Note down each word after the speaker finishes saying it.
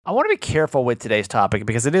I want to be careful with today's topic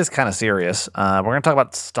because it is kind of serious. We're going to talk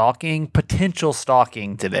about stalking, potential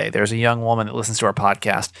stalking today. There's a young woman that listens to our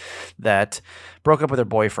podcast that broke up with her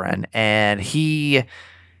boyfriend, and she's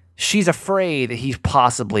afraid that he's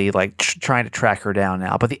possibly like trying to track her down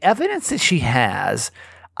now. But the evidence that she has,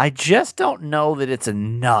 I just don't know that it's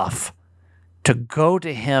enough to go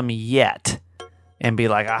to him yet and be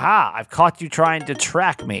like, aha, I've caught you trying to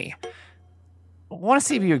track me. I want to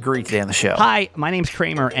see if you agree today on the show. Hi, my name's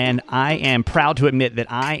Kramer, and I am proud to admit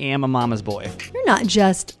that I am a mama's boy. You're not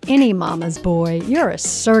just any mama's boy. You're a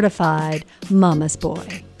certified mama's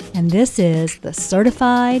boy. And this is the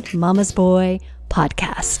Certified Mama's Boy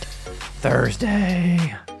Podcast.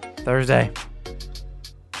 Thursday.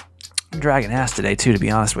 I'm dragging ass today, too, to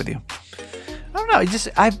be honest with you. I don't know.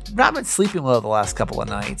 I've not been sleeping well the last couple of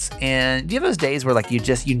nights. And do you have those days where, like, you're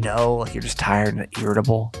just tired and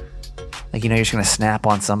irritable? Like, you're just going to snap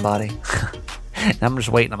on somebody. And I'm just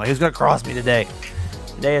waiting. I'm like, who's going to cross me today?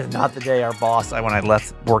 Today is not the day our boss, when I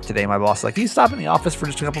left work today, my boss was like, can you stop in the office for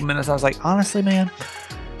just a couple minutes? I was like, honestly, man,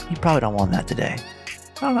 you probably don't want that today.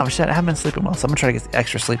 I don't know. I haven't been sleeping well, so I'm going to try to get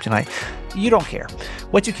extra sleep tonight. You don't care.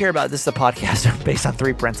 What you care about, this is a podcast based on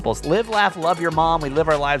 3 principles. Live, laugh, love your mom. We live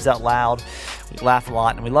our lives out loud. We laugh a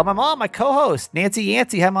lot, and we love my mom, my co-host, Nancy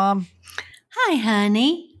Yancey. Hi, Mom. Hi,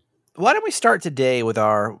 honey. Why don't we start today with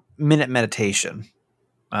our minute meditation?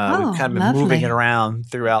 We've kind of been moving it around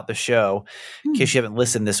throughout the show. In case you haven't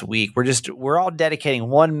listened this week, we're all dedicating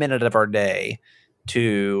 1 minute of our day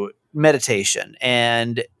to meditation,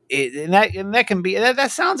 and that can be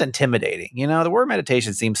that sounds intimidating. The word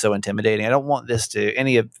meditation seems so intimidating. I don't want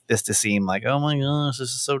any of this to seem like, oh my gosh, this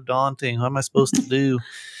is so daunting. What am I supposed to do?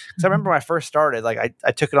 Because I remember when I first started, like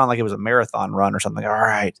I took it on like it was a marathon run or something. All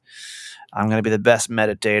right, I'm going to be the best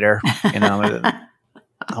meditator.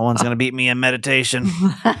 No one's going to beat me in meditation.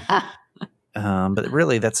 But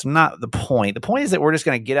really, that's not the point. The point is that we're just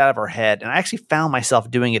going to get out of our head. And I actually found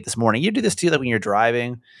myself doing it this morning. You do this too, like when you're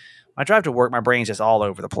driving. When I drive to work, my brain's just all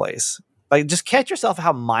over the place. Like, just catch yourself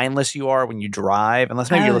how mindless you are when you drive,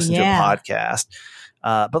 unless maybe you're listening to a podcast.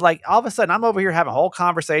 But like all of a sudden, I'm over here having whole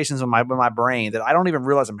conversations with my brain that I don't even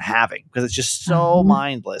realize I'm having because it's just so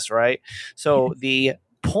mindless, right? So the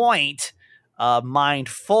point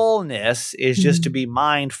mindfulness is just to be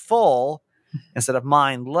mindful instead of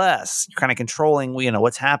mindless. You're kind of controlling,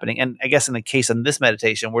 what's happening. And I guess in the case of this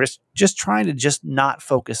meditation, we're just trying to just not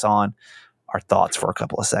focus on our thoughts for a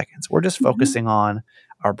couple of seconds. We're just focusing on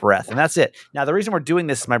our breath, and that's it. Now, the reason we're doing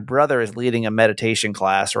this is my brother is leading a meditation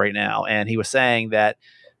class right now, and he was saying that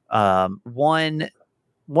one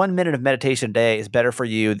minute of meditation a day is better for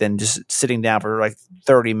you than just sitting down for like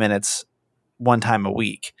 30 minutes one time a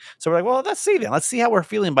week. So we're like, well, let's see then. Let's see how we're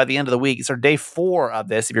feeling by the end of the week. It's our day 4 of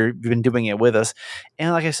this if you've been doing it with us.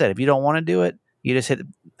 And like I said, if you don't want to do it, you just hit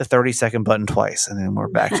the 30-second button twice, and then we're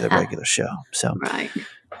back to the regular show. So, Right.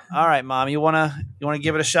 All right, Mom, you wanna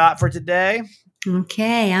give it a shot for today?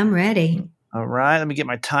 Okay, I'm ready. All right, let me get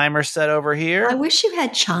my timer set over here. I wish you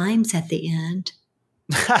had chimes at the end.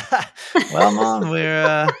 Well, Mom,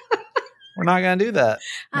 we're not gonna do that.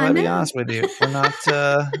 I'm gonna be honest with you. We're not.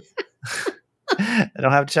 I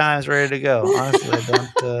don't have chimes ready to go. Honestly, I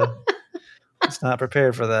don't. It's not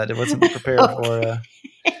prepared for that. It wasn't prepared for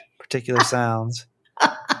particular sounds.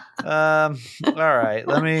 All right.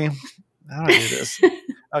 How do I do this?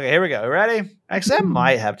 Okay, here we go. Ready? Actually, I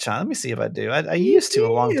might have chimes. Let me see if I do. I used to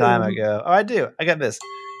a long time ago. Oh, I do. I got this.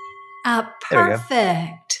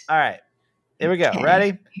 Perfect. All right. Here we go.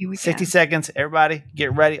 Ready? Here we 60 go. seconds. Everybody,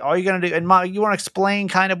 get ready. All you're going to do, and Mom, you want to explain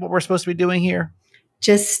kind of what we're supposed to be doing here?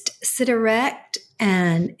 Just sit erect,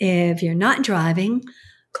 and if you're not driving,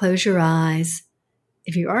 close your eyes.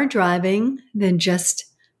 If you are driving, then just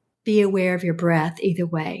be aware of your breath either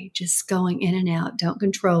way, just going in and out. Don't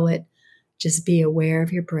control it. Just be aware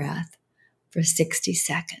of your breath for 60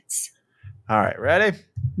 seconds. All right, ready?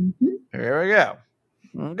 Here we go.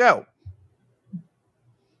 Go.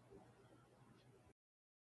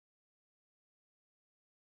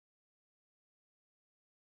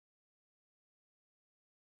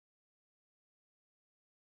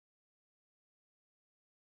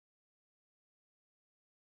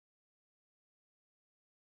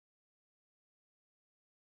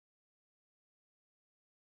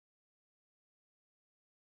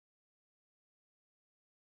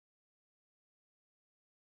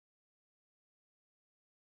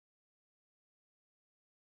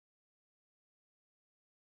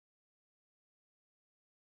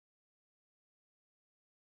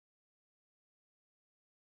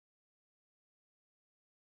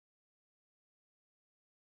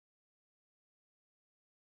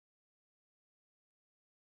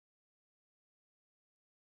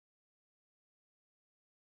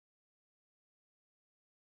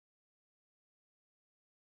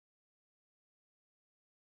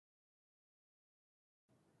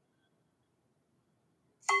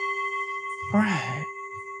 All right.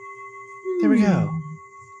 There we go.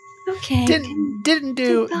 Okay. Didn't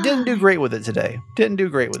do great with it today.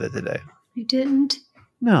 You didn't?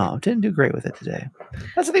 No, didn't do great with it today.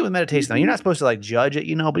 That's the thing with meditation, though. You're not supposed to like judge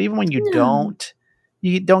it, but even when you don't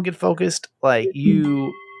get focused, like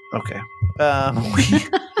you. Okay.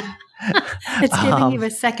 It's giving you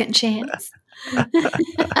a second chance.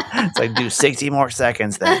 It's like do 60 more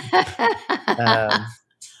seconds then.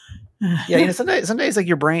 Sometimes like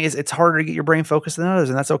your brain it's harder to get your brain focused than others,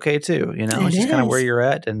 and that's okay too. It's just kind of where you're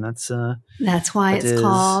at, and that's why it's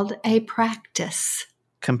called a practice.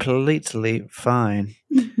 Completely fine.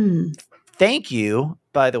 Mm-hmm. Thank you,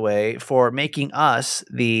 by the way, for making us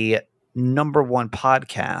the #1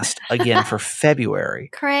 podcast again for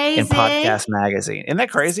February. Crazy. In Podcast Magazine. Isn't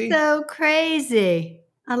that crazy? So crazy.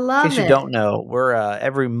 I love it. In case you don't know, we're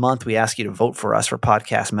every month we ask you to vote for us for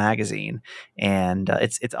Podcast Magazine, and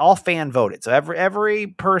it's all fan voted. So every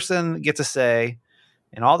person gets a say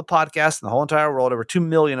in all the podcasts in the whole entire world. Over 2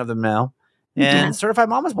 million of them now. And Certified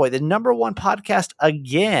Mama's Boy, the #1 podcast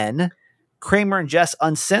again. Kramer and Jess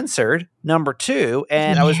Uncensored, #2.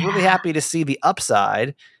 And I was really happy to see The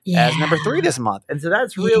Upside as #3 this month. And so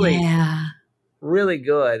that's really, really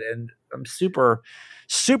good. And I'm super,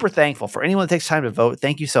 super thankful for anyone that takes time to vote.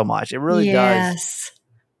 Thank you so much. It really does.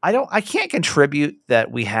 I can't contribute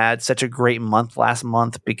that we had such a great month last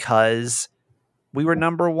month because we were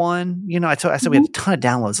 #1. I said we had a ton of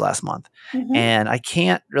downloads last month, and I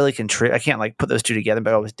can't really contribute. I can't like put those two together,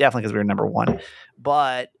 but it was definitely because we were #1.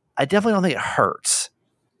 But I definitely don't think it hurts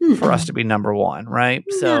for us to be #1, right?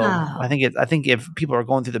 So I think if people are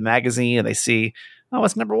going through the magazine and they see, oh,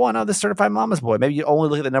 it's #1, oh, this Certified Mama's Boy. Maybe you only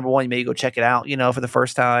look at the #1, you maybe go check it out, for the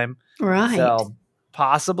first time. Right. So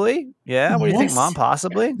possibly, yeah. What do you think, Mom?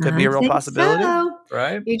 Possibly could be a real possibility,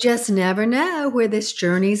 right? You just never know where this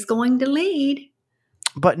journey's going to lead.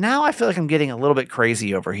 But now I feel like I'm getting a little bit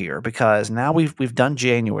crazy over here because now we've done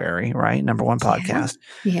January, right? #1 podcast.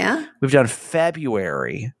 Yeah. We've done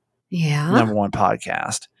February. Yeah. #1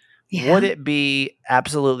 podcast. Yeah. Would it be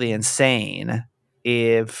absolutely insane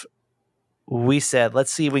if we said,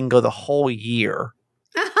 let's see if we can go the whole year?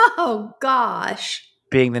 Oh, gosh.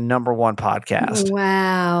 Being the #1 podcast.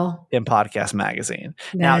 Wow. In Podcast Magazine.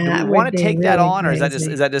 Now, do we want to take that on, or is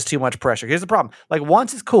that just too much pressure? Here's the problem. Like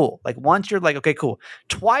once is cool. Like once you're like, okay, cool.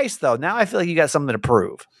 Twice though, now I feel like you got something to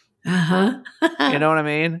prove. You know what I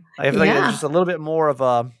mean? Like, I feel like it's just a little bit more of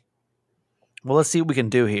a, well, let's see what we can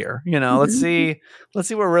do here. Let's see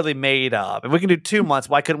what we're really made of. If we can do 2 months,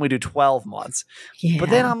 why couldn't we do 12 months? Yeah. But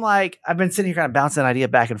then I'm like, I've been sitting here kind of bouncing an idea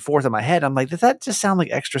back and forth in my head. I'm like, does that just sound like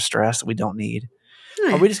extra stress that we don't need?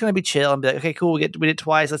 Are we just going to be chill and be like, okay, cool, we did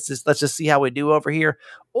twice. Let's just see how we do over here.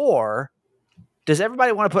 Or does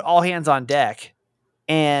everybody want to put all hands on deck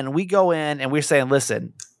and we go in and we're saying,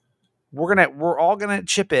 listen, we're all gonna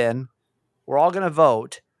chip in, we're all gonna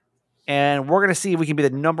vote, and we're gonna see if we can be the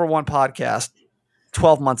 #1 podcast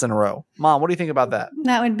 12 months in a row. Mom, what do you think about that?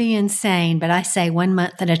 That would be insane, but I say 1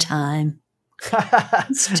 month at a time.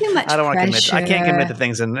 It's too much pressure. I don't want to commit. I can't commit to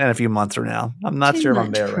things in a few months from now. I'm not sure if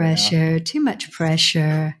I'm there right now. Too much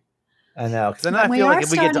pressure. I know. Because then I feel like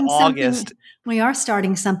if we get to August. We are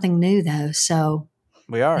starting something new, though. So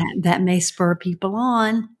we are. That may spur people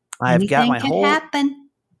on. I've got happen.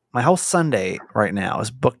 My whole Sunday right now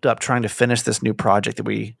is booked up trying to finish this new project that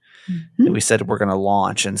we said we're going to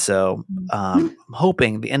launch. And so I'm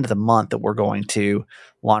hoping the end of the month that we're going to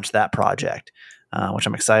launch that project, which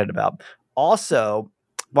I'm excited about. Also,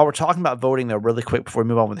 while we're talking about voting, though, really quick before we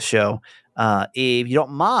move on with the show, if you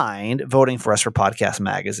don't mind voting for us for Podcast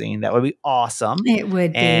Magazine, that would be awesome. It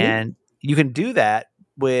would be. And you can do that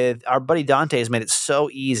with our buddy Dante has made it so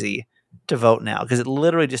easy to vote now because it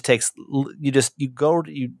literally just takes text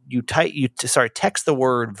the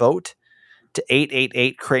word vote to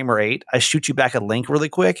 888 Kramer 8. I shoot you back a link really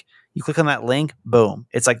quick. You click on that link, boom.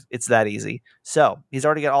 It's that easy. So he's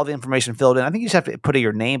already got all the information filled in. I think you just have to put in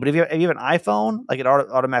your name. But if you have an iPhone, like it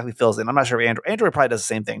automatically fills in. I'm not sure if Android probably does the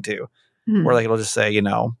same thing too, where like it'll just say, is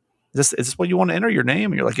this what you want to enter your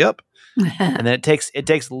name? And you're like, yep. And then it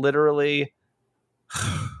takes literally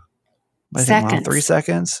 3 seconds. 3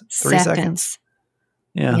 seconds.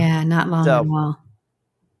 Yeah. Yeah, not long at all.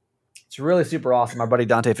 It's really super awesome. My buddy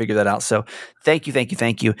Dante figured that out. So thank you.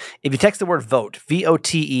 If you text the word vote,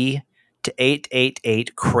 VOTE, to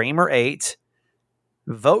 888 Kramer 8,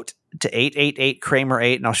 vote to 888 Kramer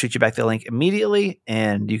 8, and I'll shoot you back the link immediately,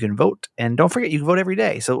 and you can vote. And don't forget, you can vote every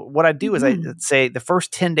day. So what I do is I say the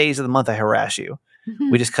first 10 days of the month I harass you.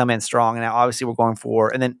 We just come in strong. And now obviously we're going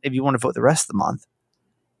for, and then if you want to vote the rest of the month,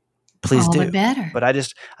 please all do. the better. But I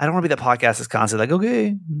don't want to be that podcast that's constantly like,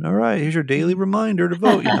 okay, all right, here's your daily reminder to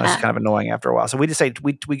vote. It's kind of annoying after a while. So we just say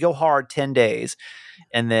we go hard 10 days.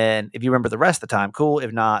 And then if you remember the rest of the time, cool.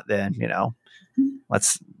 If not, then,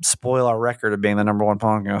 let's spoil our record of being the number one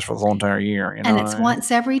podcast for the whole entire year. And it's once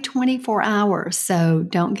every 24 hours. So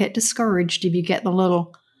don't get discouraged if you get the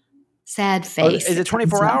little sad face. Is it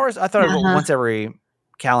 24 hours? I thought it was once every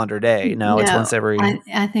calendar day. No, it's once every.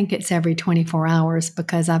 I think it's every 24 hours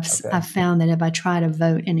because I've found that if I try to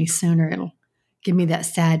vote any sooner, it'll give me that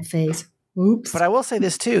sad face. Oops. But I will say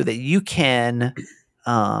this too, that you can,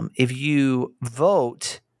 if you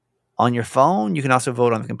vote on your phone, you can also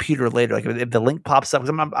vote on the computer later. Like if the link pops up,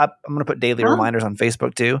 because I'm going to put daily reminders on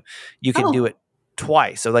Facebook too. You can do it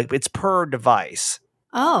twice. So like it's per device.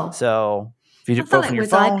 Oh. So if you vote from your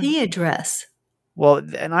phone. IP address. Well,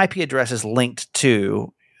 an IP address is linked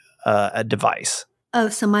to a device. Oh,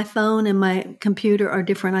 so my phone and my computer are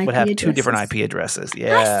different IP addresses? Would have two different IP addresses.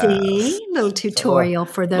 Yeah. I see. Little tutorial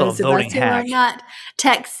for those of us who are not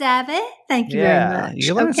tech savvy. Thank you very much.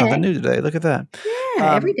 You learned something new today. Look at that.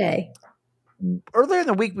 Yeah, every day. Earlier in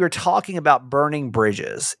the week, we were talking about burning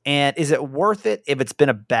bridges. And is it worth it if it's been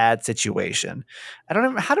a bad situation? I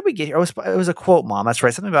don't know. How did we get here? It was a quote, Mom. That's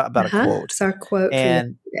right. Something about a quote. It's our quote for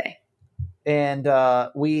today. And I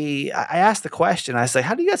asked the question. I say,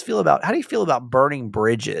 how do you feel about burning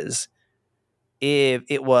bridges if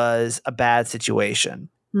it was a bad situation?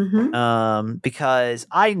 Mm-hmm. Because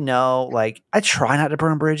I know, like, I try not to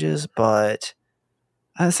burn bridges, but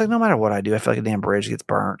it's like no matter what I do, I feel like a damn bridge gets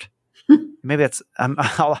burnt. Maybe that's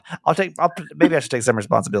maybe I should take some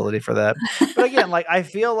responsibility for that. But again, like I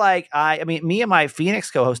feel like me and my Phoenix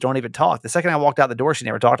co-host don't even talk. The second I walked out the door, she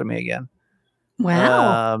never talked to me again.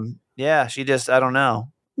 Wow. Yeah, she just, I don't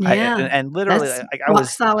know. Yeah. And literally, I was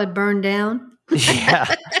solid burned down.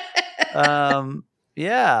 Yeah.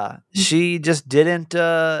 Yeah. She just didn't,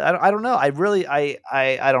 I don't know. I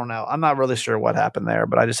don't know. I'm not really sure what happened there,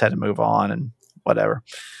 but I just had to move on and whatever.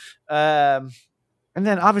 And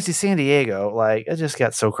then obviously San Diego, like it just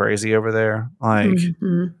got so crazy over there. Like,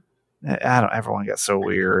 everyone got so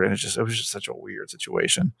weird. And it was just such a weird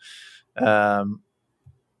situation.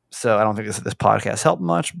 So I don't think this podcast helped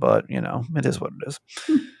much, but it is what it is.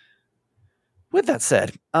 With that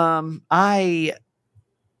said, I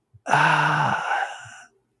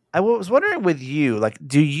was wondering with you, like,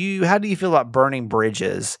 how do you feel about burning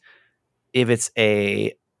bridges if it's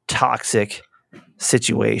a toxic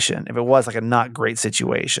situation, if it was like a not great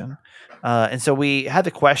situation? And so we had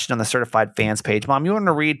the question on the Certified Fans page. Mom, you want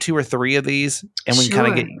to read 2 or 3 of these and we can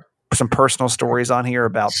kind of get some personal stories on here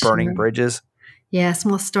about burning bridges? Yes,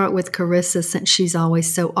 and we'll start with Carissa since she's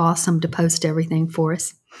always so awesome to post everything for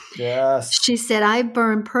us. Yes. She said, I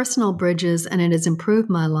burn personal bridges and it has improved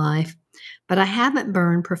my life, but I haven't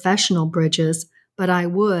burned professional bridges, but I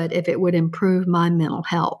would if it would improve my mental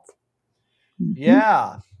health. Mm-hmm.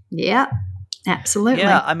 Yeah. Yeah, absolutely.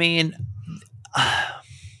 Yeah, I mean,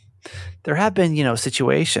 there have been,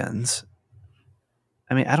 situations.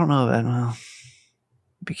 I mean, I don't know that. Well,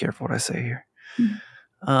 be careful what I say here.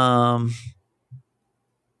 Mm-hmm.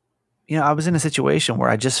 I was in a situation where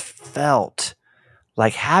I just felt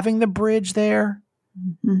like having the bridge there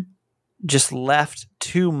just left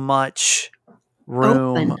too much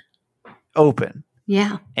room open.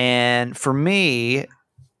 Yeah. And for me,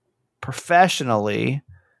 professionally,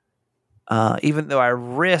 even though I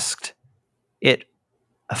risked it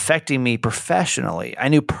affecting me professionally, I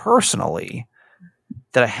knew personally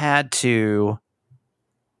that I had to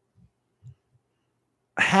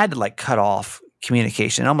like cut off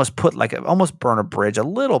communication, almost burn a bridge a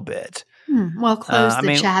little bit. Well, close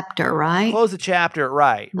the chapter, right? Close the chapter,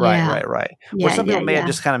 right. Yeah. Where some people may have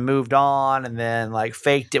just kind of moved on and then like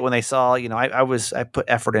faked it when they saw, I put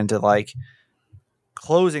effort into like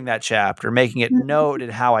closing that chapter, making it noted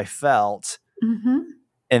how I felt,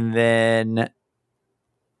 and then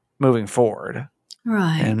moving forward.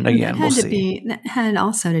 Right. And again, that had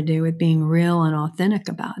also to do with being real and authentic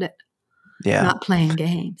about it. Yeah. Not playing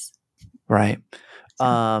games. Right.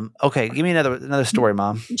 Okay. Give me another story,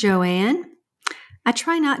 Mom. Joanne, I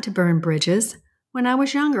try not to burn bridges. When I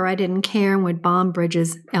was younger, I didn't care and would bomb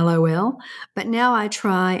bridges, LOL. But now I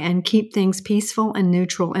try and keep things peaceful and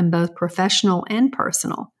neutral in both professional and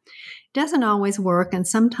personal. It doesn't always work and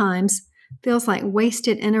sometimes feels like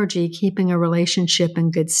wasted energy keeping a relationship in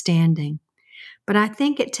good standing. But I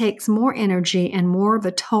think it takes more energy and more of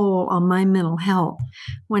a toll on my mental health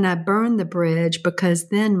when I burn the bridge because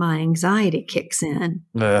then my anxiety kicks in.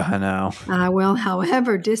 I know. I will,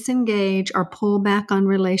 however, disengage or pull back on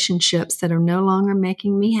relationships that are no longer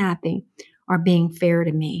making me happy or being fair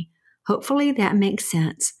to me. Hopefully that makes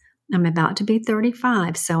sense. I'm about to be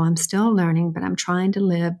 35, so I'm still learning, but I'm trying to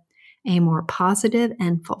live a more positive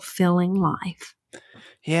and fulfilling life.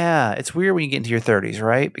 Yeah, it's weird when you get into your 30s,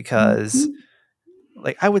 right? Because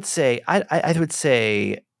like I would say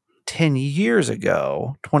 10 years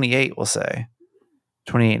ago, 28 we'll say,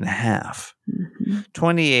 28 and a half.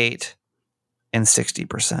 28 and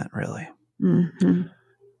 60% really.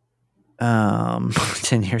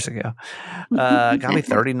 10 years ago. Got me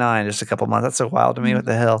 39 just a couple months. That's so wild to me. What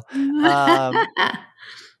the hell?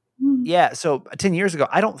 Yeah, so 10 years ago,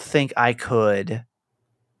 I don't think I could.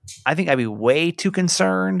 I think I'd be way too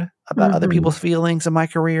concerned about other people's feelings in my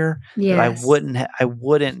career that I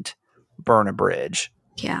wouldn't burn a bridge.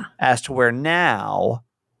 Yeah. As to where now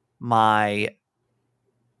my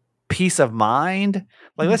peace of mind,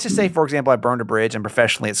 like let's just say, for example, I burned a bridge and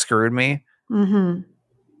professionally it screwed me.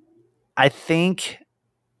 I think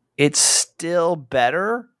it's still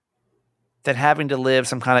better than having to live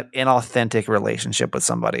some kind of inauthentic relationship with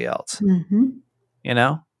somebody else. You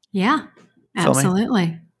know? Yeah,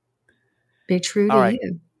 absolutely. Be true to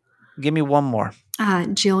you. Give me one more.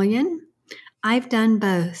 Jillian, I've done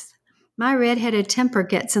both. My redheaded temper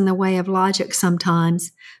gets in the way of logic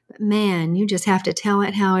sometimes, but man, you just have to tell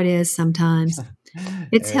it how it is sometimes.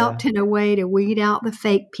 It's helped in a way to weed out the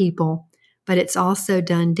fake people, but it's also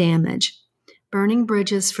done damage. Burning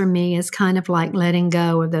bridges for me is kind of like letting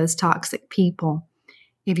go of those toxic people.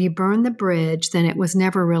 If you burn the bridge, then it was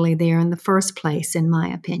never really there in the first place, in my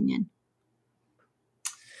opinion.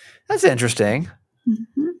 That's interesting.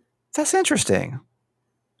 That's interesting.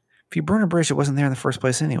 If you burn a bridge, it wasn't there in the first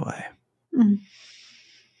place anyway.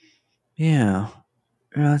 Yeah.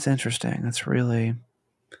 That's interesting. That's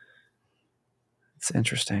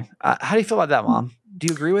interesting. How do you feel about that, Mom? Do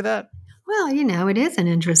you agree with that? Well, it is an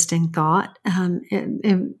interesting thought.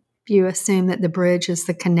 If you assume that the bridge is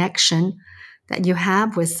the connection that you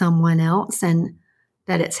have with someone else and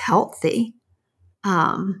that it's healthy,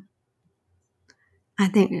 I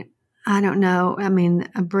think, I don't know. I mean,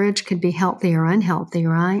 a bridge could be healthy or unhealthy,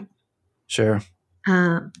 right? Sure.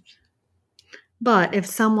 But if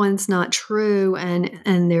someone's not true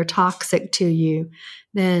and they're toxic to you,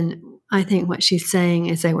 then I think what she's saying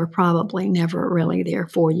is they were probably never really there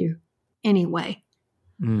for you anyway.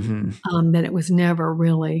 That it was never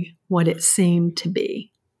really what it seemed to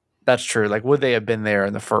be. That's true. Like, would they have been there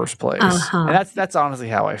in the first place? And that's honestly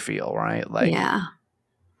how I feel, right? Like,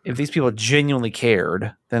 if these people genuinely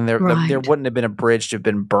cared, then there wouldn't have been a bridge to have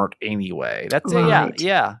been burnt anyway. That's I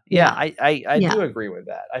do agree with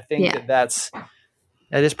that. I think that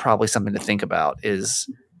is probably something to think about. Is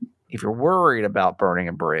if you're worried about burning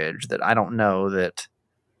a bridge, that I don't know that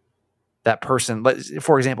person,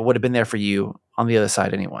 for example, would have been there for you on the other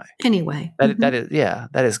side anyway.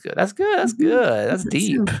 That is good. That's good. That's good. That's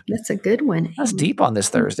deep. That's a good one. That's deep on this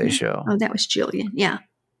Thursday show. Oh, that was Jillian. Yeah.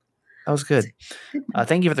 That was good.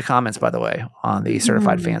 Thank you for the comments, by the way, on the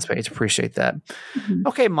Certified Fans page. Appreciate that.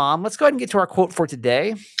 Okay, Mom, let's go ahead and get to our quote for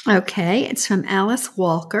today. Okay, it's from Alice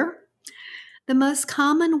Walker. The most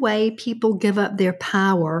common way people give up their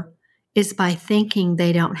power is by thinking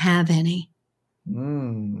they don't have any.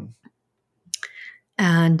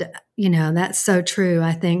 And, that's so true.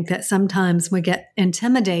 I think that sometimes we get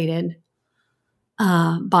intimidated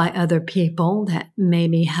by other people that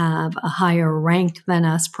maybe have a higher rank than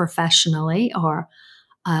us professionally or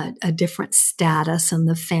a different status in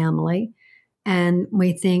the family. And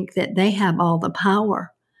we think that they have all the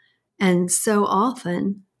power. And so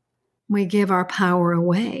often we give our power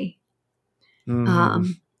away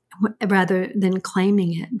rather than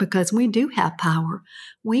claiming it, because we do have power.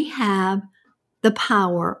 We have the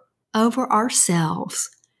power over ourselves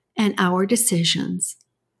and our decisions.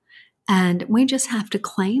 And we just have to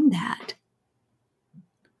claim that.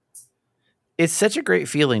 It's such a great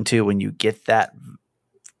feeling, too, when you get that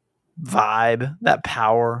vibe, that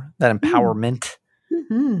power, that empowerment.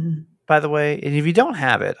 By the way, and if you don't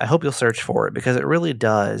have it, I hope you'll search for it, because it really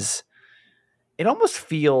does. It almost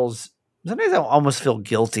feels, sometimes I almost feel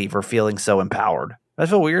guilty for feeling so empowered. Does that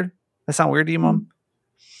feel weird? Does that sound weird to you, Mom?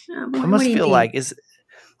 I must feel like because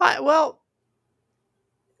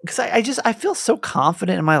I feel so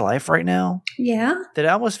confident in my life right now. Yeah. That I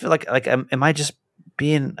almost feel like am I just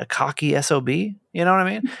being a cocky SOB? You know what I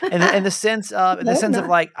mean? And in the sense of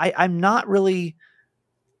like I'm not really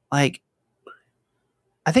like,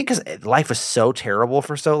 I think because life was so terrible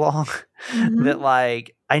for so long that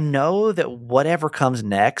like I know that whatever comes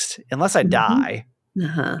next, unless I die, I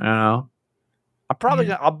don't know, I'm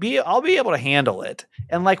probably I'll be able to handle it.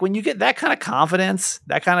 And like when you get that kind of confidence,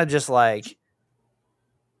 that kind of just like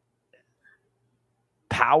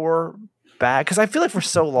power back, because I feel like for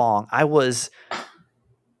so long I was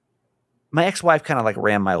my ex-wife kind of like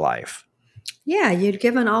ran my life. Yeah, you'd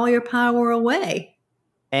given all your power away.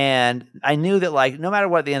 And I knew that like no matter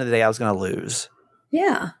what, at the end of the day, I was going to lose.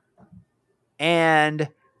 Yeah. And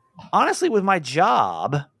honestly, with my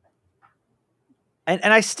job,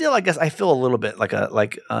 and I still, I guess, I feel a little bit like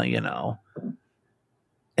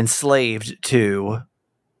enslaved to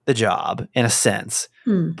the job in a sense,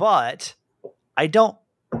 but I don't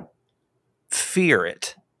fear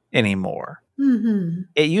it anymore. Mm-hmm.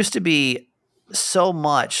 It used to be so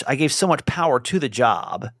much. I gave so much power to the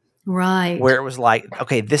job, right? Where it was like,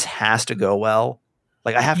 okay, this has to go well.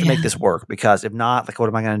 Like I have to make this work because if not, like, what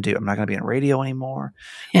am I going to do? I'm not going to be in radio anymore.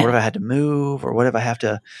 What if I had to move, or what if I have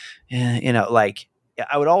to, like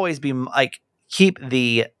I would always be like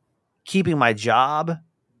keeping my job,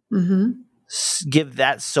 give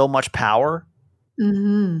that so much power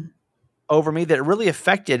over me that it really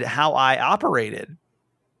affected how I operated.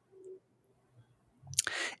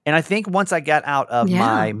 And I think once I got out of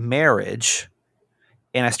my marriage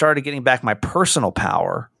and I started getting back my personal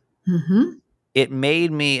power, it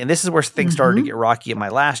made me, and this is where things started to get rocky at my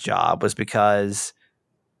last job, was because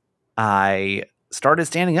I started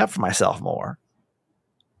standing up for myself more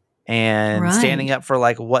and standing up for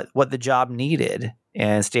like what the job needed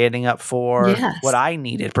and standing up for what I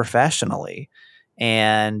needed professionally.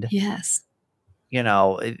 And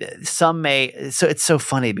some may, so it's so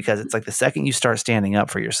funny because it's like the second you start standing up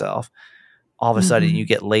for yourself, all of a sudden you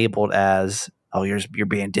get labeled as, oh, you're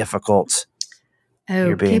being difficult. Oh,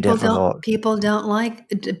 you're being difficult. People don't like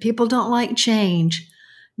change.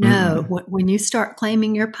 No, when you start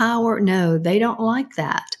claiming your power, no, they don't like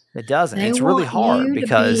that. It doesn't. It's really hard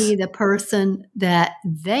because to be the person that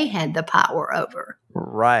they had the power over.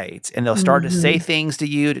 Right. And they'll start to say things to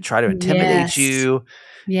you to try to intimidate you.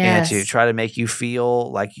 And to try to make you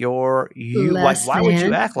feel like you like, why would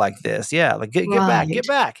you act like this? Yeah. Like get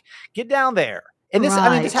back, get down there. And this,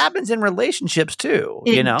 this happens in relationships too.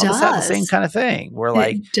 It does. This is the same kind of thing where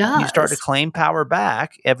like you start to claim power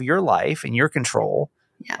back of your life and your control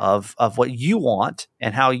of what you want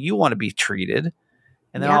and how you want to be treated.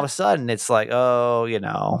 And then all of a sudden it's like, oh,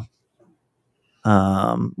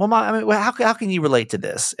 how can you relate to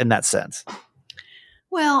this in that sense?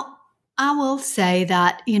 Well, I will say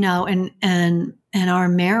that, in our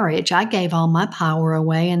marriage, I gave all my power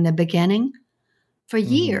away in the beginning for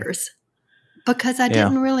years because I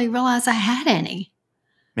didn't really realize I had any.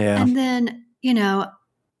 Yeah. And then,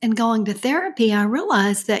 in going to therapy, I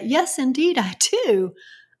realized that, yes, indeed, I do.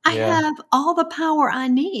 I have all the power I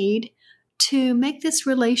need to make this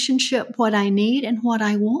relationship what I need and what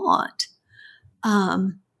I want.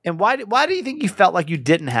 And why do you think you felt like you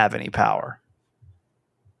didn't have any power?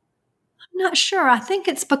 I'm not sure. I think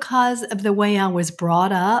it's because of the way I was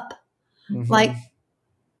brought up. Like,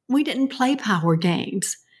 we didn't play power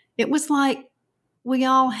games. It was like we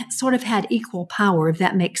all sort of had equal power, if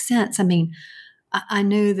that makes sense. I mean, I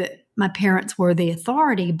knew that my parents were the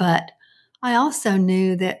authority, but I also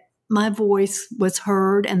knew that my voice was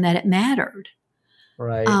heard and that it mattered.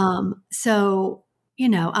 Right. So,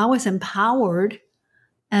 I was empowered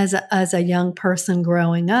as a young person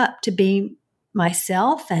growing up to be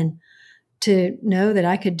myself and to know that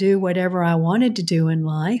I could do whatever I wanted to do in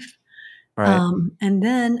life. Right. And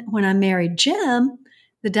then when I married Jim,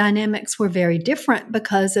 the dynamics were very different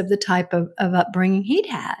because of the type of upbringing he'd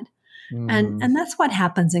had. And that's what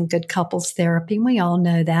happens in good couples therapy. We all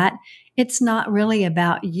know that. It's not really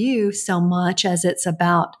about you so much as it's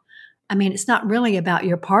about, it's not really about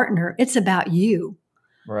your partner. It's about you.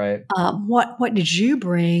 Right. What did you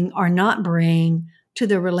bring or not bring to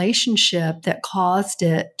the relationship that caused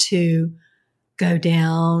it to go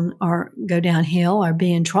down or go downhill or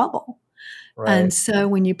be in trouble? Right. And so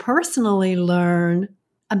when you personally learn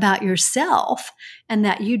about yourself and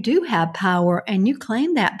that you do have power and you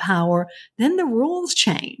claim that power, then the rules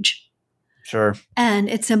change. Sure. And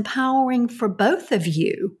it's empowering for both of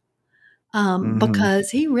you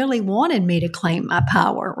because he really wanted me to claim my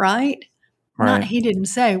power, right? He didn't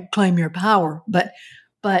say claim your power, but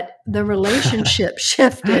the relationship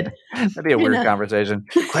shifted. That'd be a weird conversation.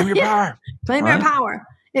 Claim your power. Claim your power.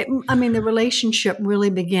 The relationship really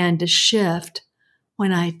began to shift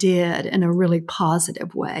when I did in a really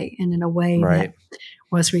positive way and in a way that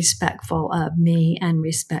was respectful of me and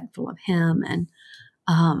respectful of him.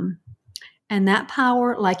 And that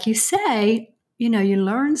power, like you say, you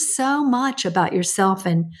learn so much about yourself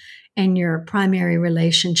and your primary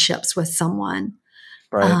relationships with someone.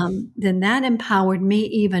 Right. Then that empowered me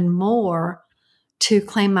even more to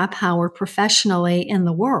claim my power professionally in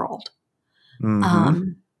the world.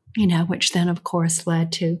 Which then, of course,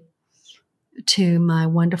 led to to my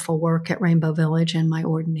wonderful work at Rainbow Village and my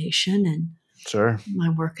ordination and my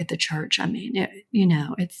work at the church. I mean,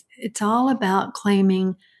 it's all about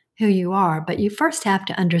claiming who you are, but you first have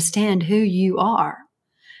to understand who you are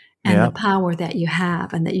and the power that you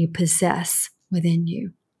have and that you possess within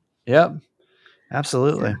you. Yep.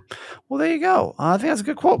 Absolutely. Well, there you go. I think that's a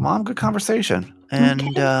good quote, Mom. Good conversation. And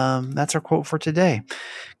that's our quote for today.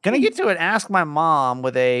 Going to get to it. Ask my mom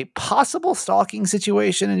with a possible stalking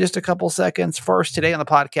situation in just a couple seconds. First, today on the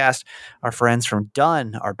podcast, our friends from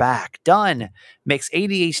Done are back. Done makes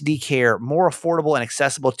ADHD care more affordable and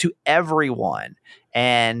accessible to everyone.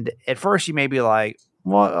 And at first, you may be like,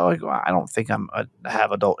 well, I don't think I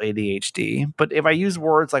have adult ADHD. But if I use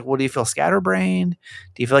words like, well, do you feel scatterbrained?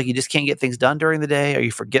 Do you feel like you just can't get things done during the day? Are you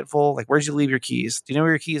forgetful? Like, where'd you leave your keys? Do you know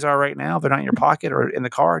where your keys are right now? If they're not in your pocket or in the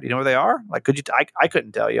car, do you know where they are? Like, could you? I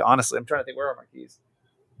couldn't tell you. Honestly, I'm trying to think, where are my keys?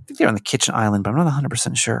 I think they're on the kitchen island, but I'm not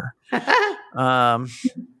 100% sure.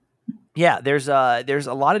 Yeah, there's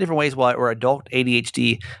a lot of different ways where adult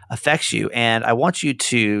ADHD affects you, and I want you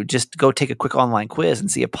to just go take a quick online quiz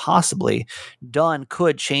and see if possibly Done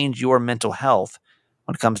could change your mental health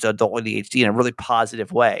when it comes to adult ADHD in a really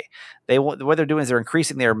positive way. What they're doing is they're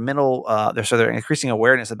increasing their they're increasing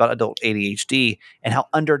awareness about adult ADHD and how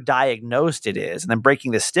underdiagnosed it is, and then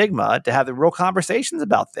breaking the stigma to have the real conversations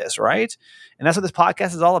about this, right? And that's what this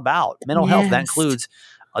podcast is all about. Mental health, that includes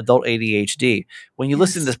adult ADHD. When you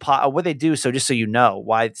listen to this what they do, so just so you know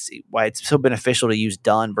why it's so beneficial to use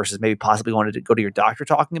Done versus maybe possibly wanting to go to your doctor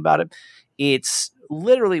talking about it, it's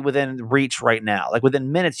literally within reach right now. Like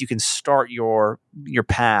within minutes, you can start your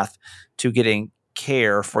path to getting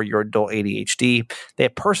care for your adult ADHD. They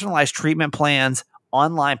have personalized treatment plans,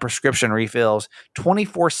 online prescription refills,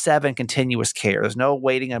 24/7 continuous care. There's no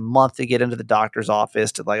waiting a month to get into the doctor's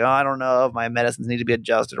office to like, oh, I don't know if my medicines need to be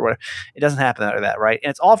adjusted or whatever. It doesn't happen like that, right? And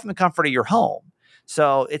it's all from the comfort of your home.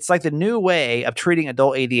 So it's like the new way of treating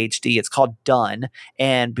adult ADHD. It's called Done.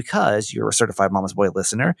 And because you're a certified Mama's Boy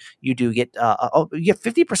listener, you do get you get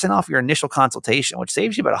 50% off your initial consultation, which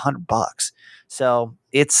saves you about $100. So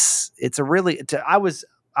it's a really I was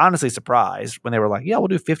honestly surprised when they were like, yeah, we'll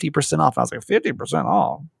do 50% off. And I was like, 50%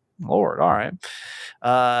 off? Lord, all right.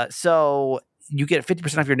 So you get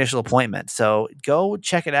 50% off your initial appointment. So go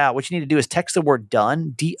check it out. What you need to do is text the word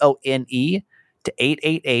Done, D-O-N-E, to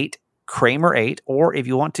 888-Kramer8. Or if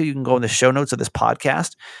you want to, you can go in the show notes of this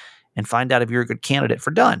podcast and find out if you're a good candidate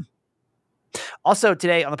for Done. Also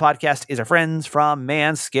today on the podcast is our friends from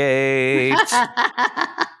Manscaped.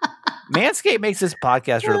 Manscaped makes this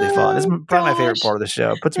podcast really fun. This is probably my favorite part of the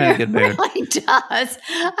show. Puts me in a good mood. It really does.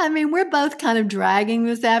 I mean, we're both kind of dragging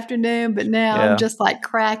this afternoon, but now I'm just like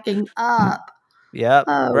cracking up. Yep.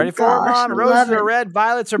 Ready for it, Mom? Roses are red,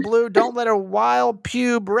 violets are blue. Don't let a wild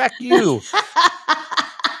pube wreck you.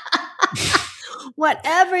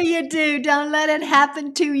 Whatever you do, don't let it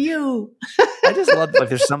happen to you. I just love like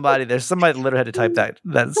there's somebody that literally had to type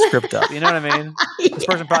that script up. You know what I mean? Yes. This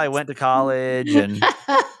person probably went to college and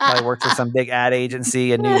probably worked for some big ad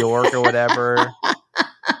agency in New York or whatever.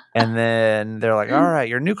 And then they're like, all right,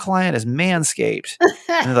 your new client is Manscaped.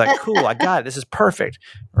 And they're like, cool, I got it. This is perfect.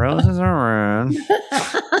 Roses are red.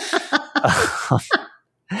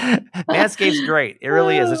 Manscaped's great. It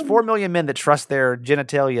really is. There's 4 million men that trust their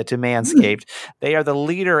genitalia to Manscaped. They are the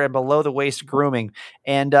leader in below the waist grooming.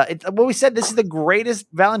 And what we said, this is the greatest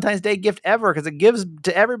Valentine's Day gift ever because it gives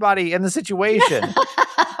to everybody in the situation.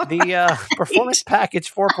 The Performance Package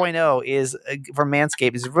 4.0 is from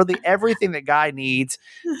Manscaped. Is really everything that guy needs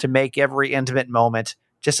to make every intimate moment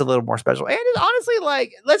just a little more special. And honestly,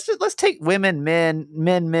 like let's take women,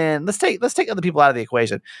 men. Let's take other people out of the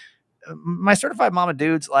equation. My certified mama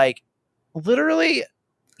dudes, like literally,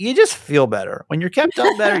 you just feel better when you're kept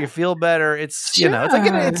up better. You feel better. It's you know, it's like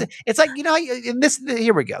you know. And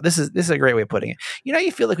here we go. This is a great way of putting it. You know,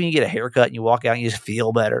 you feel like when you get a haircut and you walk out and you just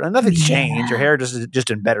feel better. And nothing's changed. Your hair just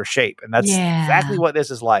in better shape, and that's exactly what this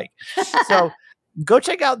is like. So. Go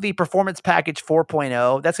check out the Performance Package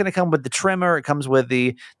 4.0. That's going to come with the trimmer. It comes with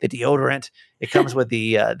the deodorant. It comes with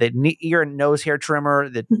the ear and nose hair trimmer,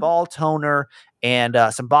 the ball toner, and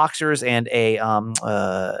some boxers and a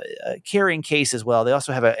carrying case as well. They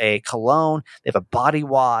also have a cologne. They have a body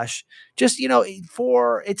wash. Just, you know,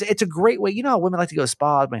 it's a great way. You know how women like to go to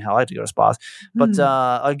spas. I mean, I like to go to spas. But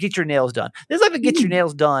get your nails done. This is like the get your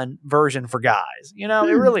nails done version for guys. You know,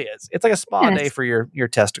 it really is. It's like a spa day for your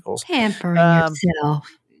testicles. Pampering yourself.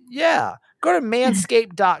 Yeah. Go to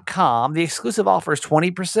manscaped.com. The exclusive offer is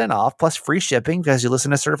 20% off plus free shipping because you listen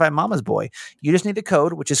to Certified Mama's Boy. You just need the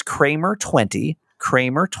code, which is Kramer20.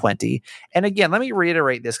 And again, let me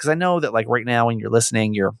reiterate this because I know that like right now when you're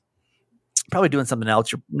listening, you're probably doing something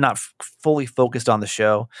else. You're not fully focused on the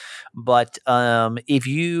show. But if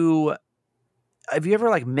you ever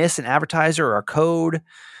like miss an advertiser or a code,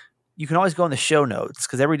 you can always go in the show notes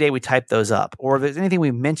because every day we type those up. Or if there's anything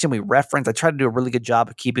we mention, we reference. I try to do a really good job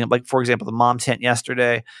of keeping it. Like, for example, the mom's hint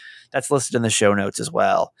yesterday, that's listed in the show notes as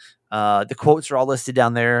well. The quotes are all listed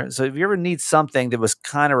down there. So if you ever need something that was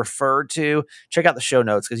kind of referred to, check out the show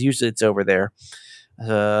notes because usually it's over there.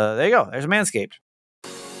 There you go. There's Manscaped.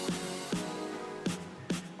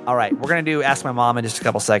 All right. We're going to do Ask My Mom in just a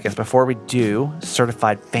couple seconds. Before we do,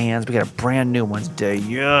 certified fans, we got a brand new one today.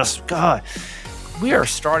 Yes. God. We are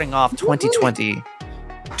starting off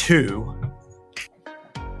 2022.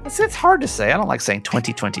 It's hard to say. I don't like saying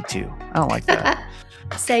 2022. I don't like that.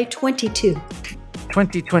 Say 22.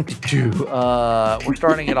 2022. We're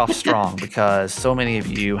starting it off strong because so many of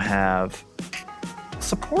you have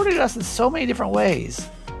supported us in so many different ways.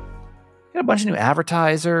 We got a bunch of new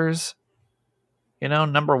advertisers.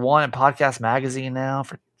 Number one in Podcast Magazine now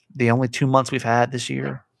for the only 2 months we've had this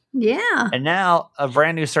year. Yeah. And now a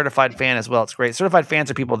brand new certified fan as well. It's great. Certified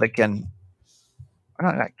fans are people that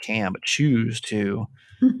choose to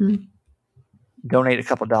donate a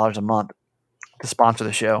couple of dollars a month to sponsor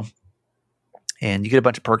the show. And you get a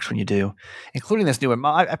bunch of perks when you do, including this new one.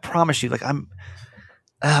 I promise you, like I'm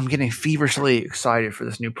getting feverishly excited for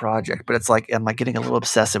this new project, but it's like, I'm like getting a little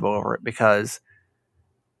obsessive over it because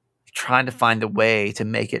I'm trying to find a way to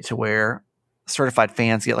make it to where certified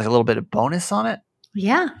fans get like a little bit of bonus on it.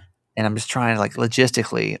 Yeah. And I'm just trying to like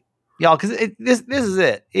logistically, y'all, because this is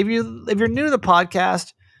it. If you're new to the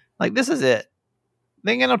podcast, like this is it.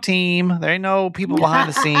 There ain't no team. There ain't no people behind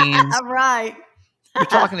the scenes. Right. You're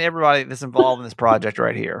talking to everybody that's involved in this project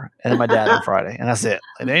right here, and then my dad on Friday, and that's it.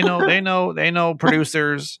 Like, they know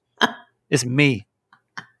producers. It's me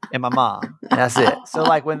and my mom, and that's it. So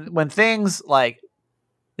like when things like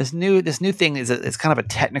this new thing it's kind of a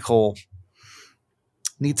technical,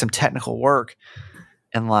 needs some technical work.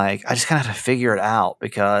 And like, I just kind of have to figure it out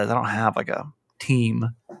because I don't have like a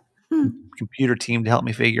computer team to help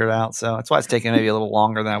me figure it out. So that's why it's taking maybe a little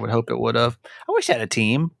longer than I would hope it would have. I wish I had a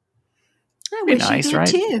team. I wish you did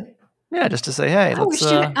too. Yeah, just to say, hey, I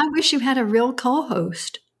wish you had a real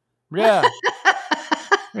co-host. Yeah.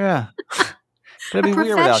 Yeah. But it'd be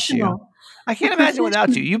weird without you. I can't imagine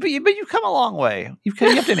without you. But you've come a long way. You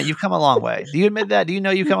have to admit you've come a long way. Do you admit that? Do you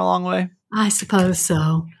know you've come a long way? I suppose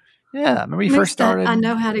so. Yeah, remember you first started? I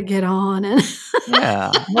know how to get on.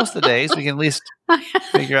 Yeah, most of the days we can at least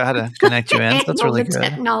figure out how to connect you in. So that's really good.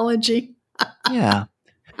 Technology. Yeah.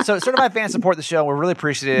 So certified fans support the show. We're really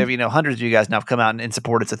appreciative. Hundreds of you guys now have come out and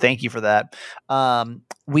supported. So thank you for that.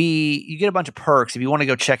 You get a bunch of perks. If you want to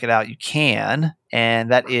go check it out, you can.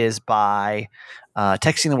 And that is by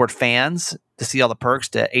texting the word fans to see all the perks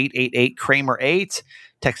to 888-Kramer8.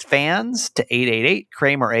 Text fans to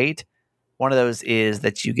 888-Kramer8. One of those is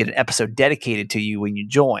that you get an episode dedicated to you when you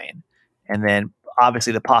join. And then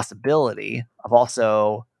obviously the possibility of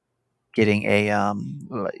also getting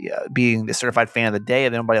being the certified fan of the day,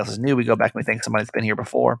 and then nobody else is new. We go back and we thank somebody that's been here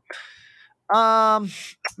before.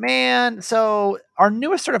 Man, so our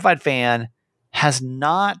newest certified fan has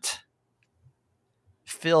not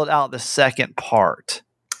filled out the second part.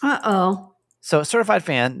 Uh-oh. So certified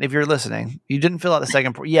fan, if you're listening, you didn't fill out the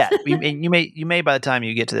second part yet. You may by the time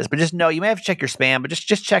you get to this, but just know you may have to check your spam, but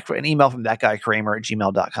just check for an email from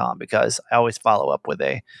thatguykramer@gmail.com because I always follow up with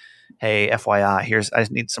a, hey, FYI, I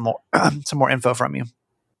just need some more info from you.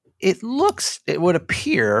 It would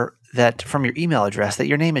appear that from your email address that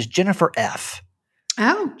your name is Jennifer F.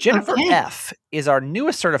 Oh, Jennifer okay. F is our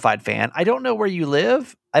newest certified fan. I don't know where you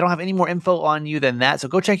live. I don't have any more info on you than that. So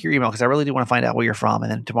go check your email because I really do want to find out where you're from. And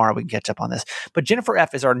then tomorrow we can catch up on this. But Jennifer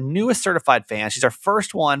F is our newest certified fan. She's our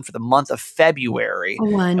first one for the month of February.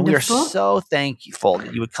 Wonderful. And we are so thankful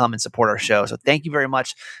that you would come and support our show. So thank you very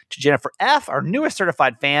much to Jennifer F, our newest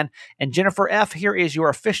certified fan. And Jennifer F, here is your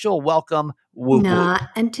official welcome. Whoop, Not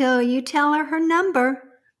until you tell her number.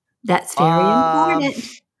 That's very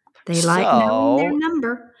important. They like knowing their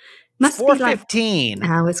number. Must 415. Be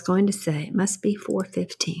like, I was going to say, it must be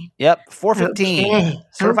 415. Yep, 415. Okay.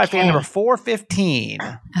 Certified fan number 415.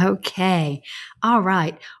 Okay. All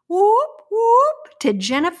right. Whoop, whoop to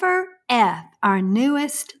Jennifer F., our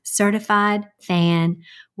newest certified fan.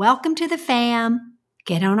 Welcome to the fam.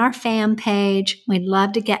 Get on our fam page. We'd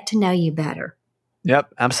love to get to know you better.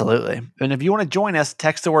 Yep, absolutely. And if you want to join us,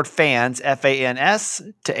 text the word fans, FANS,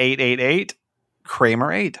 to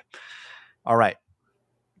 888-Kramer8. All right.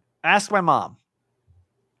 Ask My Mom.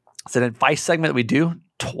 It's an advice segment that we do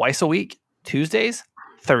twice a week, Tuesdays.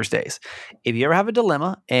 Thursdays. If you ever have a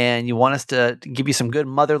dilemma and you want us to give you some good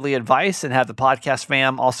motherly advice and have the podcast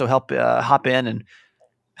fam also help hop in and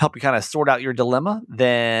help you kind of sort out your dilemma,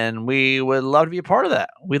 then we would love to be a part of that.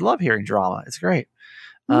 We love hearing drama. It's great.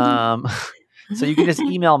 So you can just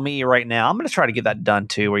email me right now. I'm going to try to get that done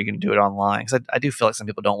too, where you can do it online. Because I do feel like some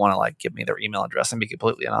people don't want to like give me their email address and be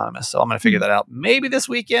completely anonymous. So I'm going to figure that out maybe this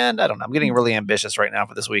weekend. I don't know. I'm getting really ambitious right now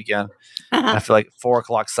for this weekend. I feel like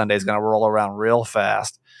 4:00 Sunday is going to roll around real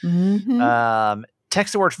fast.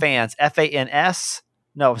 Text the word fans, FANS.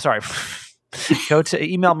 No, sorry. Go to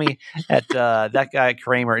email me at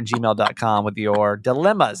thatguykramer@gmail.com with your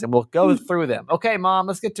dilemmas and we'll go through them. Okay, Mom,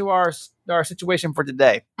 let's get to our situation for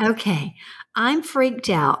today. Okay. I'm freaked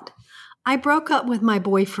out. I broke up with my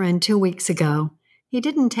boyfriend 2 weeks ago. He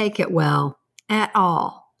didn't take it well at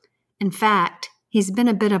all. In fact, he's been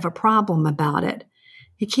a bit of a problem about it.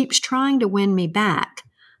 He keeps trying to win me back.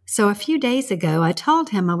 So a few days ago, I told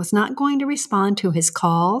him I was not going to respond to his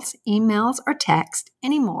calls, emails, or text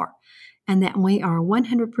anymore, and that we are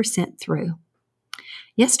 100% through.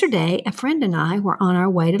 Yesterday, a friend and I were on our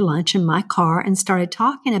way to lunch in my car and started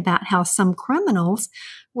talking about how some criminals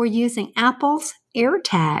were using Apple's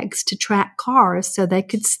AirTags to track cars so they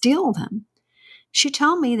could steal them. She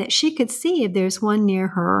told me that she could see if there's one near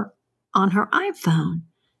her on her iPhone.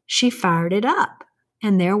 She fired it up,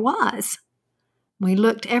 and there was. We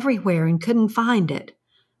looked everywhere and couldn't find it.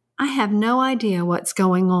 I have no idea what's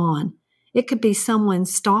going on. It could be someone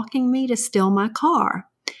stalking me to steal my car.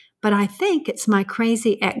 But I think it's my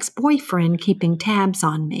crazy ex-boyfriend keeping tabs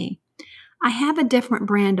on me. I have a different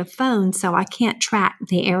brand of phone, so I can't track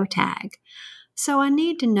the AirTag. So I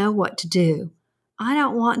need to know what to do. I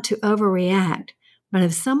don't want to overreact, but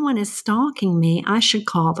if someone is stalking me, I should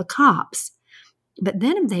call the cops. But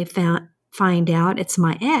then if they find out it's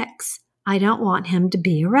my ex, I don't want him to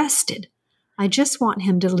be arrested. I just want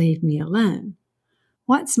him to leave me alone.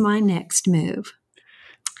 What's my next move?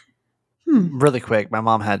 Really quick,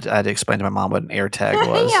 I had to explain to my mom what an AirTag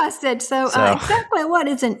was. Yeah, I said so. Exactly, what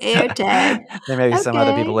is an AirTag? There may be some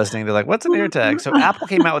other people listening. They're like, "What's an AirTag?" So Apple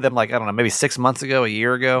came out with them, like I don't know, maybe 6 months ago, a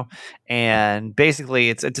year ago, and basically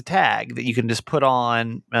it's a tag that you can just put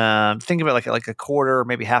on. Think of it like a quarter,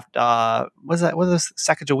 maybe half. What's that? What is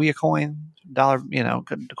Sacagawea coin? Dollar?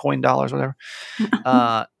 Coin dollars, whatever.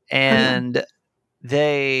 And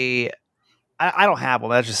I don't have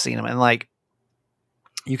one. I've just seen them, and like.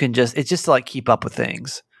 You can it's just to like keep up with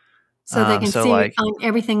things. So they can see like,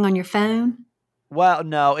 everything on your phone? Well,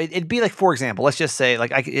 no, it'd be like, for example, let's just say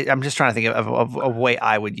like I'm just trying to think of a way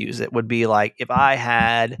I would use it would be like if I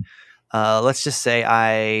had, let's just say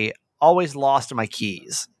I always lost my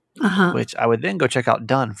keys, which I would then go check out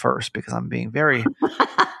Done first because I'm being very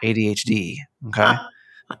ADHD. Okay.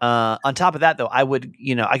 On top of that though, I would,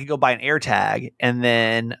 I could go buy an AirTag and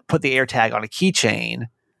then put the AirTag on a keychain,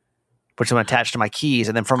 which I'm attached to my keys,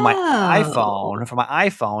 and then from my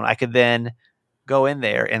iPhone, I could then go in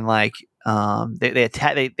there and like they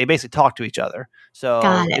basically talk to each other, so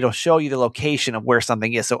it'll show you the location of where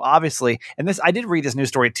something is. So obviously, and this I did read this news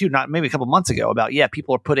story too, not maybe a couple months ago about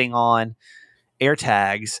people are putting on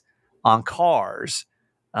AirTags on cars,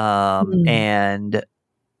 and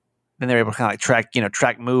then they're able to kind of like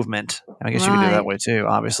track movement. And I guess you can do it that way too,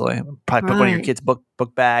 obviously. Probably put one of your kids' book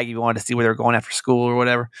bag if you wanted to see where they're going after school or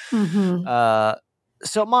whatever.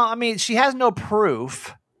 So, Mom, I mean, she has no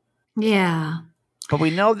proof. Yeah. But we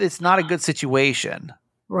know that it's not a good situation.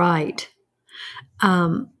 Right.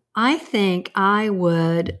 I think I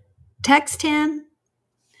would text him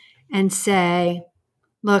and say,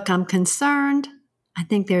 look, I'm concerned. I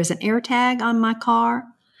think there's an AirTag on my car.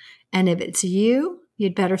 And if it's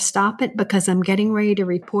you'd better stop it because I'm getting ready to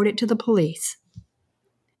report it to the police.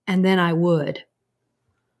 And then I would.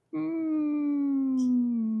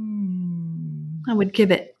 I would give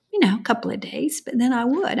it, a couple of days, but then I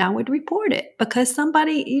would report it because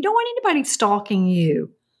you don't want anybody stalking you.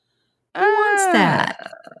 Who wants that?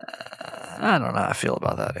 I don't know how I feel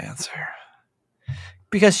about that answer.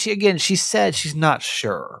 Because she said she's not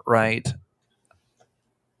sure, right?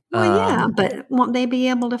 Well, yeah, but won't they be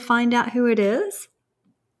able to find out who it is?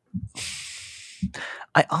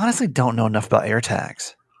 I honestly don't know enough about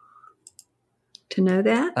AirTags to know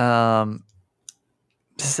that. I'm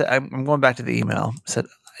going back to the email. It said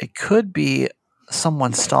it could be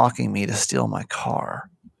someone stalking me to steal my car.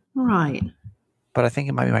 Right. But I think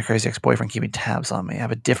it might be my crazy ex-boyfriend keeping tabs on me. I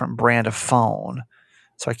have a different brand of phone,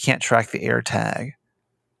 so I can't track the AirTag.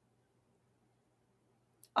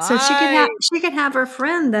 So she could have her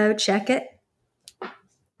friend though check it.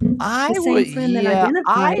 I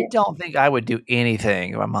don't think I would do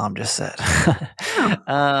anything my mom just said.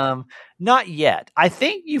 Not yet. I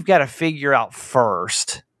think you've got to figure out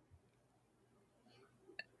first.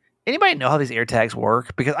 Anybody know how these AirTags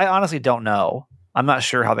work? Because I honestly don't know. I'm not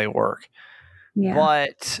sure how they work. Yeah.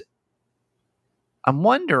 But I'm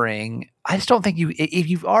wondering, I just don't think if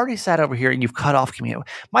you've already sat over here and you've cut off communication.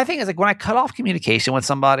 My thing is, like, when I cut off communication with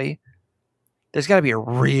somebody, there's got to be a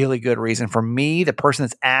really good reason for me, the person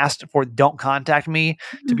that's asked for don't contact me,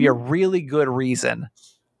 to be a really good reason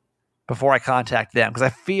before I contact them. Because I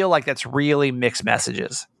feel like that's really mixed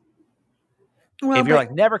messages. Well, if you're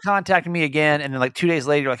like, never contact me again, and then like 2 days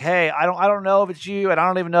later, you're like, hey, I don't know if it's you, and I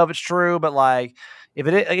don't even know if it's true, but like, if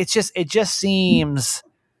it just seems.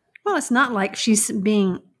 Well, it's not like she's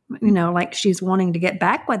being, like she's wanting to get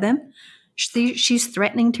back with him. She's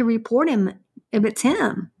threatening to report him if it's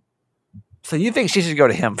him. So you think she should go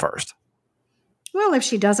to him first? Well, if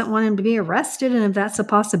she doesn't want him to be arrested, and if that's a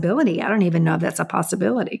possibility, I don't even know if that's a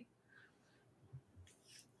possibility.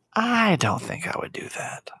 I don't think I would do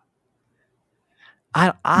that.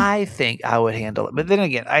 I think I would handle it. But then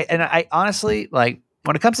again, I honestly, like,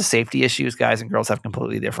 when it comes to safety issues, guys and girls have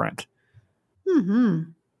completely different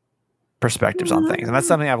perspectives on things. And that's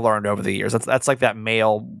something I've learned over the years. That's like that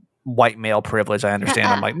white male privilege. I understand.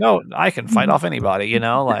 I'm like, no, I can fight off anybody,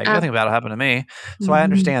 like nothing about it happened to me. So I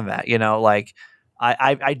understand that, like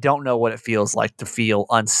I don't know what it feels like to feel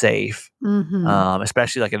unsafe,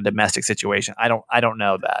 especially like in a domestic situation. I don't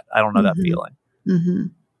know that. I don't know that feeling.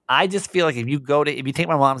 I just feel like if you take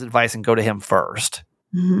my mom's advice and go to him first,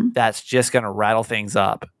 that's just going to rattle things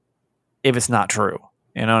up if it's not true.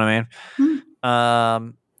 You know what I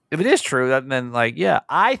mean? If it is true, then like, yeah,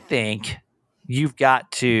 I think you've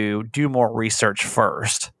got to do more research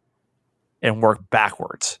first and work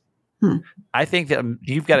backwards. I think that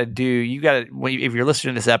if you're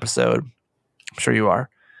listening to this episode, I'm sure you are,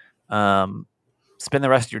 spend the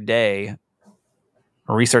rest of your day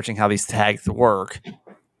researching how these tags work.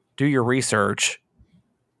 Do your research,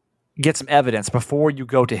 get some evidence before you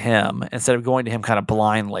go to him, instead of going to him kind of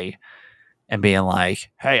blindly and being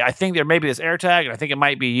like, hey, I think there may be this AirTag and I think it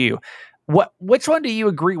might be you. Which one do you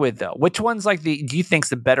agree with, though? Which one's do you think's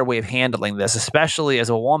the better way of handling this, especially as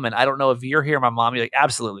a woman? I don't know if you're hearing my mom, you're like,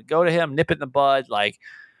 absolutely, go to him, nip it in the bud. Like,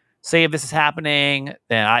 say if this is happening,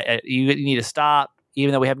 then you need to stop,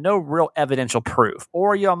 even though we have no real evidential proof.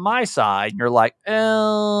 Or you're on my side and you're like,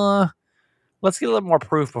 let's get a little more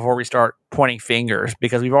proof before we start pointing fingers,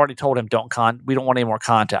 because we've already told him we don't want any more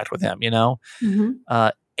contact with him,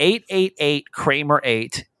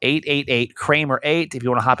 888-Kramer-8, 888-Kramer-8 if you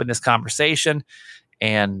want to hop in this conversation.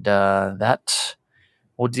 And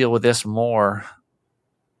we'll deal with this more,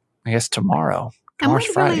 I guess, tomorrow. And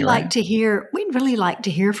we'd really like to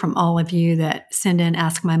hear from all of you that send in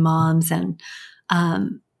Ask My Moms, and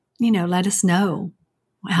let us know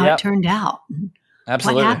how it turned out.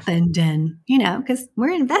 Absolutely. What happened, and because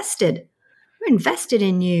we're invested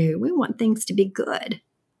in you. We want things to be good.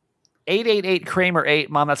 888-Kramer-8.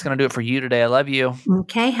 Mom, that's going to do it for you today. I love you.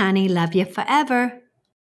 Okay, honey. Love you forever.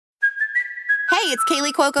 Hey, it's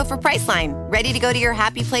Kaylee Cuoco for Priceline. Ready to go to your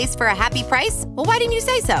happy place for a happy price? Well, why didn't you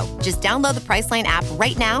say so? Just download the Priceline app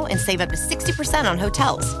right now and save up to 60% on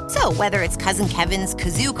hotels. So whether it's Cousin Kevin's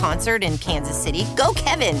Kazoo Concert in Kansas City, go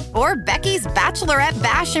Kevin, or Becky's Bachelorette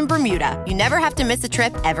Bash in Bermuda, you never have to miss a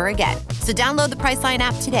trip ever again. So download the Priceline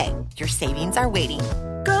app today. Your savings are waiting.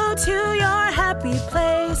 Go to your happy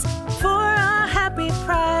place for a happy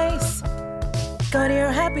price. Go to your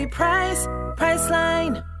happy price,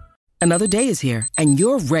 Priceline. Another day is here, and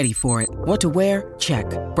you're ready for it. What to wear? Check.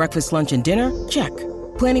 Breakfast, lunch, and dinner? Check.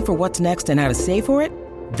 Planning for what's next and how to save for it?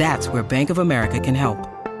 That's where Bank of America can help.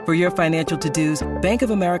 For your financial to-dos, Bank of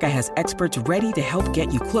America has experts ready to help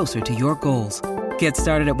get you closer to your goals. Get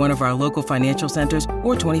started at one of our local financial centers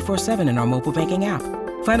or 24/7 in our mobile banking app.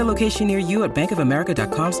 Find a location near you at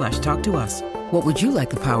bankofamerica.com/talktous. What would you like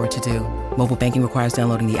the power to do? Mobile banking requires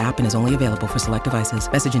downloading the app and is only available for select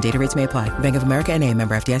devices. Message and data rates may apply. Bank of America NA,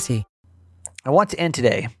 member FDIC. I want to end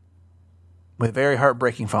today with a very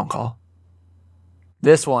heartbreaking phone call.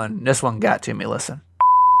 This one got to me. Listen.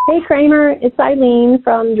 Hey, Kramer. It's Eileen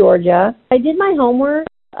from Georgia. I did my homework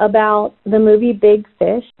about the movie Big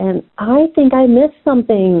Fish, and I think I missed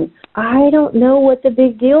something. I don't know what the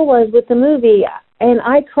big deal was with the movie. And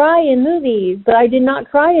I cry in movies, but I did not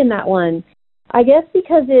cry in that one. I guess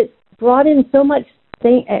because it brought in so much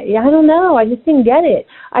thing. I don't know. I just didn't get it.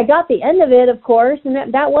 I got the end of it, of course, and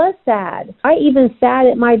that was sad. I even sat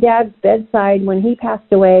at my dad's bedside when he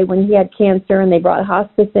passed away, when he had cancer, and they brought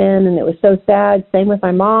hospice in, and it was so sad. Same with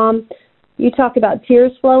my mom. You talk about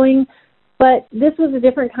tears flowing, but this was a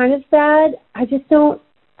different kind of sad.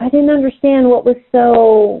 I I didn't understand what was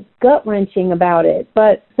so gut-wrenching about it.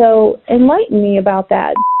 But so enlighten me about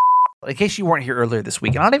that. In case you weren't here earlier this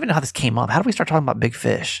week, and I don't even know how this came up. How do we start talking about Big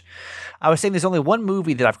Fish? I was saying there's only one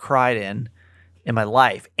movie that I've cried in my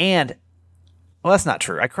life. And, well, that's not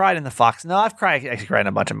true. I cried in the Fox. No, I've cried in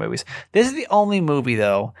a bunch of movies. This is the only movie,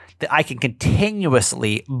 though, that I can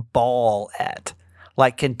continuously bawl at.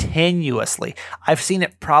 Like, continuously. I've seen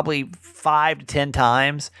it probably 5 to 10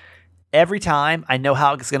 times. Every time, I know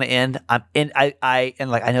how it's going to end. I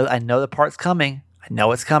know the part's coming. I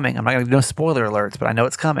know it's coming. I'm not going to do no spoiler alerts, but I know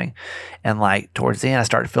it's coming. And like towards the end, I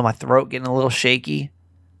started to feel my throat getting a little shaky.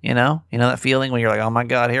 You know that feeling when you're like, oh my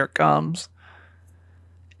God, here it comes.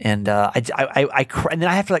 And I cry, and then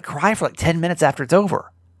I have to like cry for like 10 minutes after it's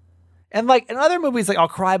over. And like in other movies, like I'll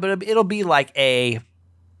cry, but it'll be like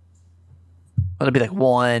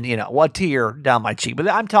one tear down my cheek. But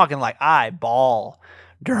I'm talking like I bawl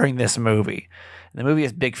during this movie. And the movie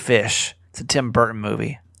is Big Fish. It's a Tim Burton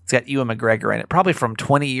movie. It's got Ewan McGregor in it, probably from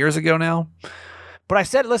 20 years ago now. But I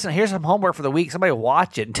said, listen, here's some homework for the week. Somebody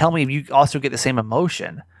watch it and tell me if you also get the same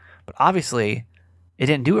emotion. But obviously, it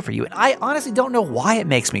didn't do it for you. And I honestly don't know why it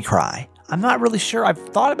makes me cry. I'm not really sure. I've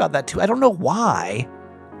thought about that too. I don't know why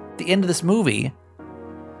the end of this movie,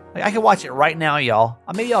 like I can watch it right now, y'all.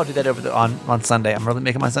 Maybe I'll do that on Sunday. I'm really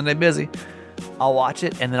making my Sunday busy. I'll watch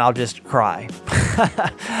it and then I'll just cry.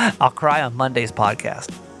 I'll cry on Monday's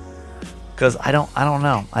podcast. Because I don't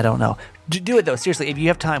know. Do it though. Seriously, if you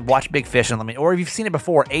have time, watch Big Fish and let me, or if you've seen it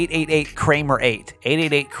before, 888-Kramer-8.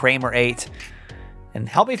 888-Kramer-8. And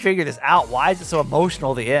help me figure this out. Why is it so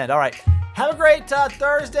emotional at the end? All right. Have a great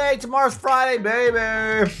Thursday. Tomorrow's Friday,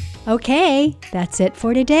 baby. Okay, that's it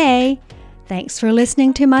for today. Thanks for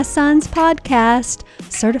listening to my son's podcast,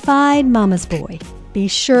 Certified Mama's Boy. Be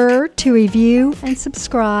sure to review and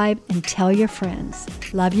subscribe and tell your friends.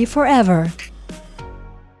 Love you forever.